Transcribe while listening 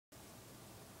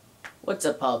What's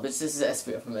up, Hobbits? This is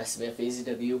SBF from SBF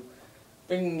AZW,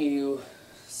 bringing you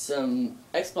some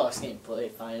Xbox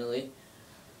gameplay, finally.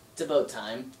 It's about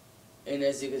time. And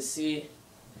as you can see,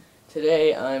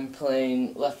 today I'm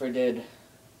playing Left 4 Dead.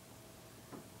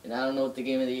 And I don't know what the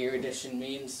Game of the Year edition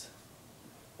means,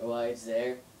 or why it's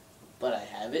there, but I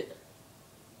have it,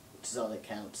 which is all that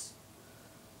counts.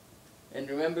 And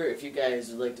remember, if you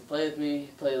guys would like to play with me,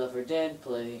 play Left 4 Dead,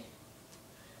 play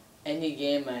any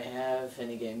game I have,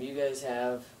 any game you guys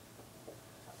have,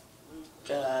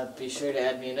 be sure to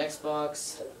add me on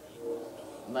Xbox.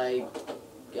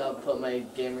 I'll put my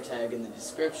gamertag in the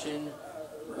description.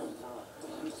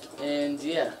 And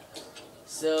yeah,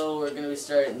 so we're going to be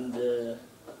starting the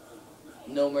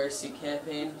No Mercy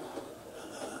campaign.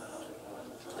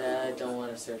 I don't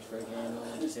want to search for a game, I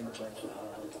want to single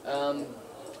play.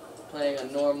 Playing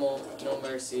on normal, No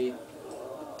Mercy,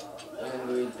 and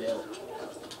rebuild.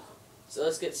 So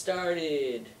let's get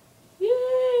started.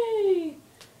 Yay!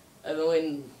 I've been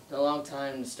waiting a long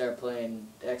time to start playing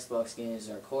Xbox games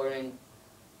and recording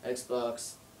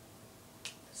Xbox,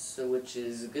 so which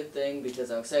is a good thing because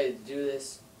I'm excited to do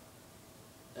this.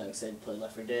 I'm excited to play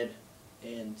Left 4 Dead,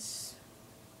 and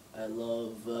I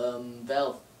love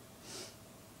Valve.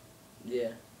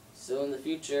 Yeah. So in the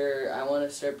future, I want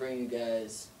to start bringing you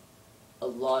guys a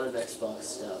lot of Xbox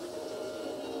stuff.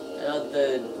 I know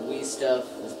the Wii stuff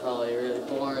is probably really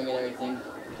boring and everything,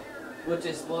 which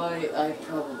is why I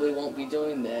probably won't be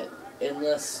doing that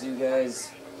unless you guys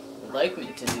would like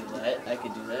me to do that. I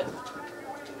could do that,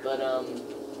 but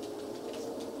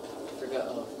forgot.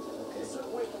 Oh,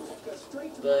 okay.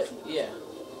 But yeah,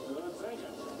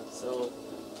 so.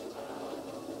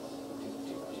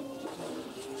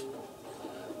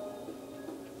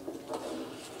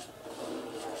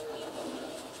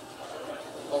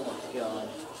 Oh my god.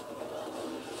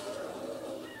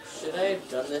 Should I have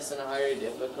done this in a higher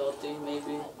difficulty,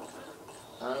 maybe?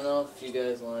 I don't know if you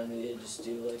guys wanted me to just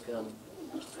do, like,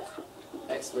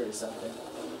 expert or something.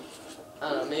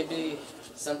 I don't know, maybe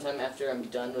sometime after I'm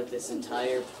done with this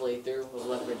entire playthrough of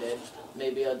Left 4 Dead,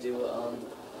 maybe I'll do,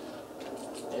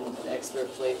 an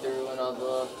expert playthrough and all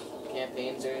the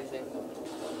campaigns or anything.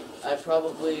 I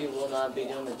probably will not be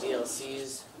doing the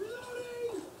DLCs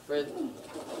for,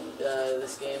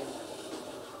 this game.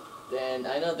 And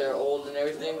I know they're old and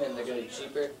everything, and they're going to be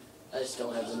cheaper. I just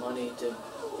don't have the money to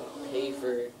pay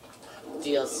for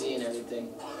DLC and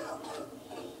everything.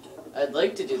 I'd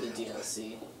like to do the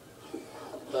DLC,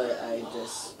 but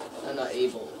I'm not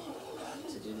able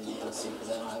to do the DLC because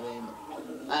I don't have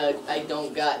any. I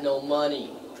don't got no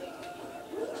money.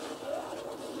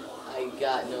 I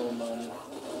got no money.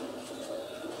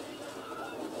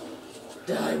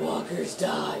 Die, walkers,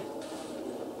 die!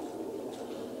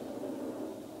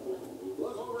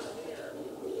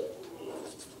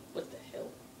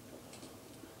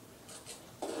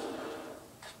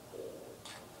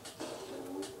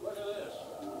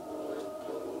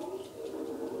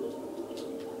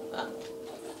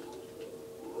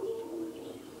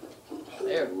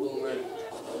 There, boomer.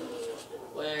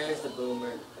 Where's the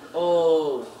boomer?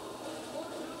 Oh,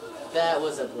 that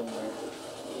was a boomer.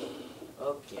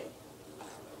 Okay.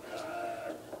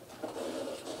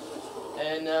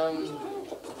 And,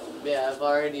 yeah, I've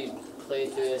already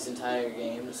played through this entire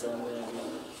game, so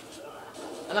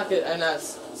I'm not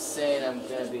saying I'm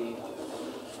gonna be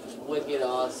wicked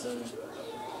awesome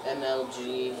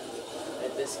MLG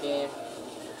at this game,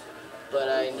 but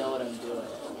I know what I'm doing.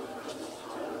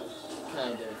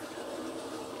 Kind of.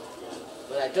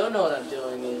 What I don't know what I'm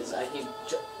doing is I keep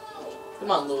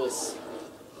come on, Lewis.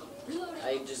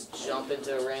 I just jump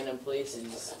into random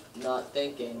places, not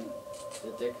thinking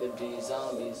that there could be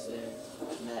zombies there.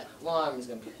 And that alarm is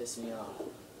gonna piss me off.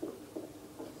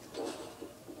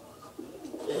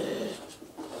 Ugh.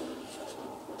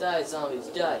 Die, zombies,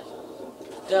 die.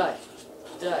 Die.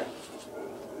 Die.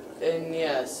 And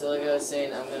yeah, so like I was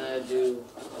saying, I'm gonna do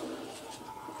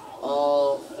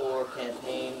all 4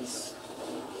 campaigns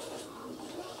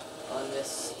on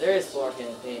this. There is 4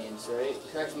 campaigns, right?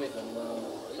 Correct me if I'm wrong.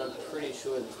 I'm pretty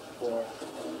sure there's 4.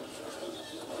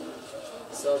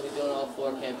 So I'll be doing all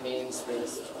 4 campaigns for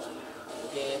this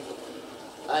game.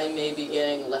 I may be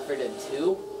getting Left 4 Dead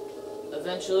 2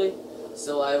 eventually,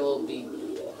 so I will be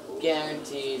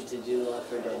guaranteed to do Left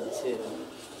 4 Dead 2.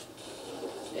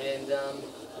 And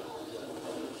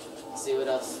see what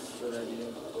else would I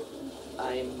do.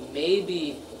 I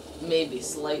maybe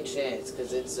slight chance,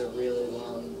 because it's a really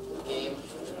long game,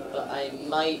 but I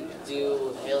might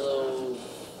do Halo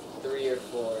 3 or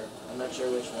 4. I'm not sure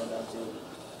which one I'll do.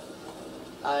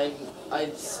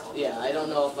 I don't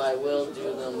know if I will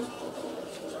do them.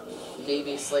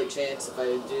 Maybe slight chance if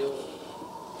I do.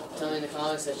 Tell me in the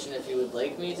comment section if you would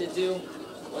like me to do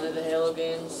one of the Halo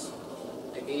games.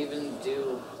 I could even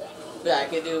do, but I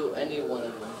could do any one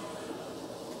of them.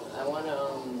 I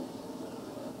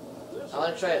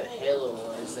wanna try out Halo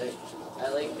Wars. I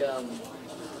like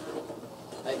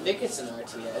I think it's an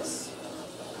RTS.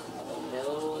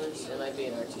 Halo Wars, it might be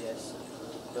an RTS,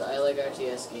 but I like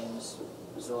RTS games,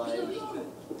 so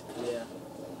yeah.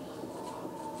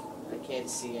 I can't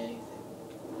see anything.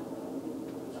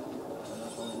 I'm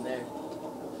not going in there.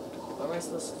 Where am I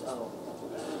supposed to? Oh.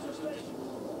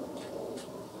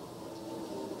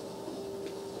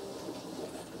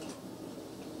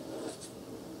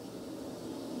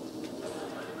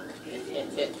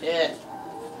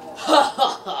 Ha ha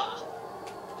ha!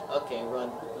 Okay,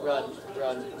 run.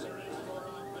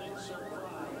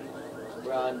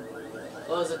 Run.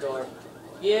 Close the door.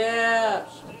 Yeah!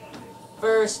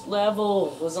 First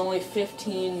level was only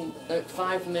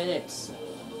 5 minutes.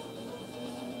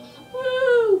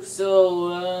 Woo!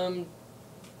 So,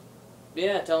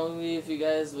 yeah, tell me if you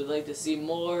guys would like to see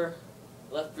more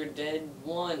Left 4 Dead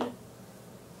 1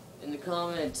 in the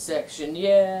comments section.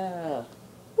 Yeah!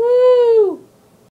 Woo!